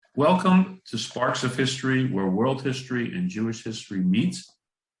Welcome to Sparks of History, where world history and Jewish history meet.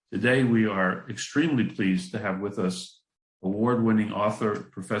 Today, we are extremely pleased to have with us award-winning author,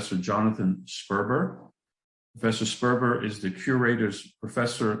 Professor Jonathan Sperber. Professor Sperber is the Curator's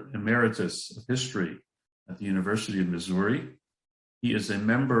Professor Emeritus of History at the University of Missouri. He is a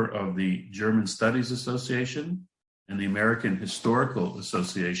member of the German Studies Association and the American Historical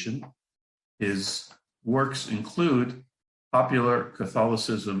Association. His works include Popular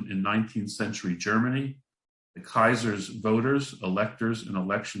Catholicism in 19th-Century Germany, the Kaiser's Voters, Electors and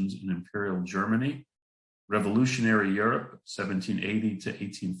Elections in Imperial Germany, Revolutionary Europe, 1780 to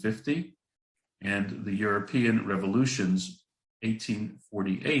 1850, and the European Revolutions,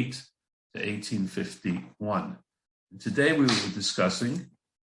 1848 to 1851. And today we will be discussing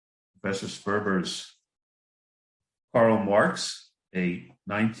Professor Sperber's Karl Marx, a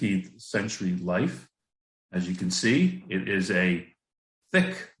 19th-century life. As you can see, it is a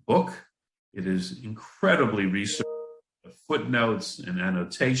thick book. It is incredibly researched, footnotes and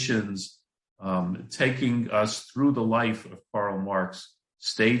annotations, taking us through the life of Karl Marx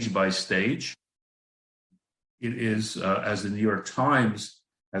stage by stage. It is, as the New York Times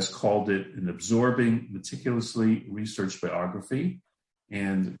has called it, an absorbing, meticulously researched biography.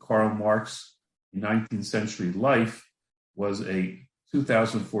 And Karl Marx, Nineteenth-Century Life, was a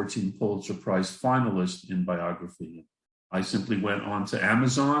 2014 Pulitzer Prize Finalist in biography. I simply went on to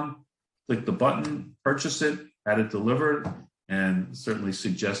Amazon, clicked the button, purchased it, had it delivered, and certainly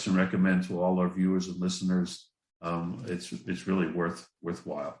suggest and recommend to all our viewers and listeners. It's really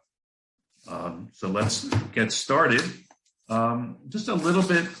worthwhile. So let's get started. Just a little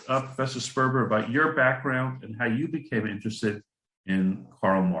bit, Professor Sperber, about your background and how you became interested in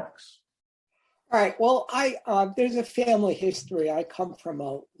Karl Marx. All right. Well, there's a family history. I come from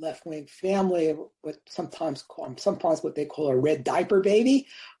a left-wing family, with sometimes what they call a red diaper baby.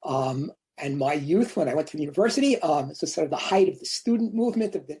 And my youth, when I went to the university, this was sort of the height of the student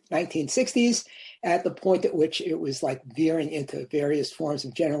movement of the 1960s, at the point at which it was like veering into various forms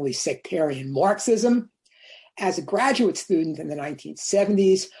of generally sectarian Marxism. As a graduate student in the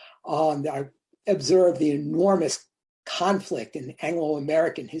 1970s, I observed the enormous conflict in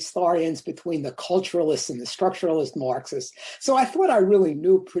Anglo-American historians between the culturalists and the structuralist Marxists. So I thought I really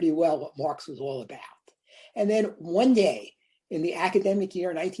knew pretty well what Marx was all about. And then one day in the academic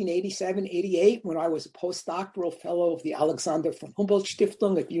year 1987-88, when I was a postdoctoral fellow of the Alexander von Humboldt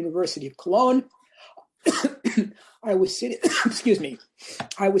Stiftung at the University of Cologne, I was sitting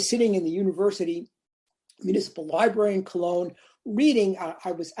in the university municipal library in Cologne, reading.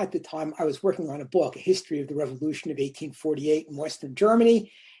 I was working on a book, A History of the Revolution of 1848 in Western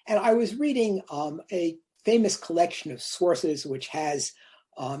Germany, and I was reading a famous collection of sources which has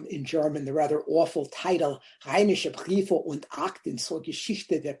in German the rather awful title Rheinische Briefe und Akten zur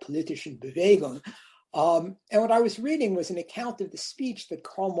Geschichte der politischen Bewegung. And what I was reading was an account of the speech that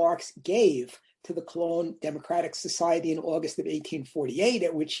Karl Marx gave to the Cologne Democratic Society in August of 1848,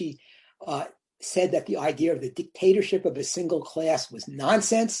 at which he said that the idea of the dictatorship of a single class was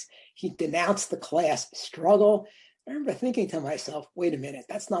nonsense. He denounced the class struggle. I remember thinking to myself, wait a minute,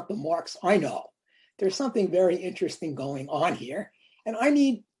 that's not the Marx I know. There's something very interesting going on here, and I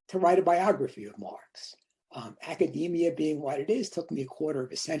need to write a biography of Marx. Academia being what it is, took me a quarter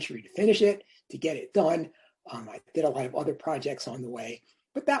of a century to finish it, to get it done. I did a lot of other projects on the way,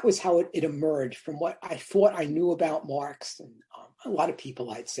 but that was how it emerged from what I thought I knew about Marx, and a lot of people,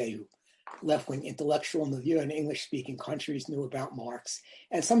 I'd say, who left-wing intellectual milieu in English-speaking countries knew about Marx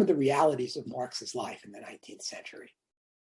and some of the realities of Marx's life in the 19th century.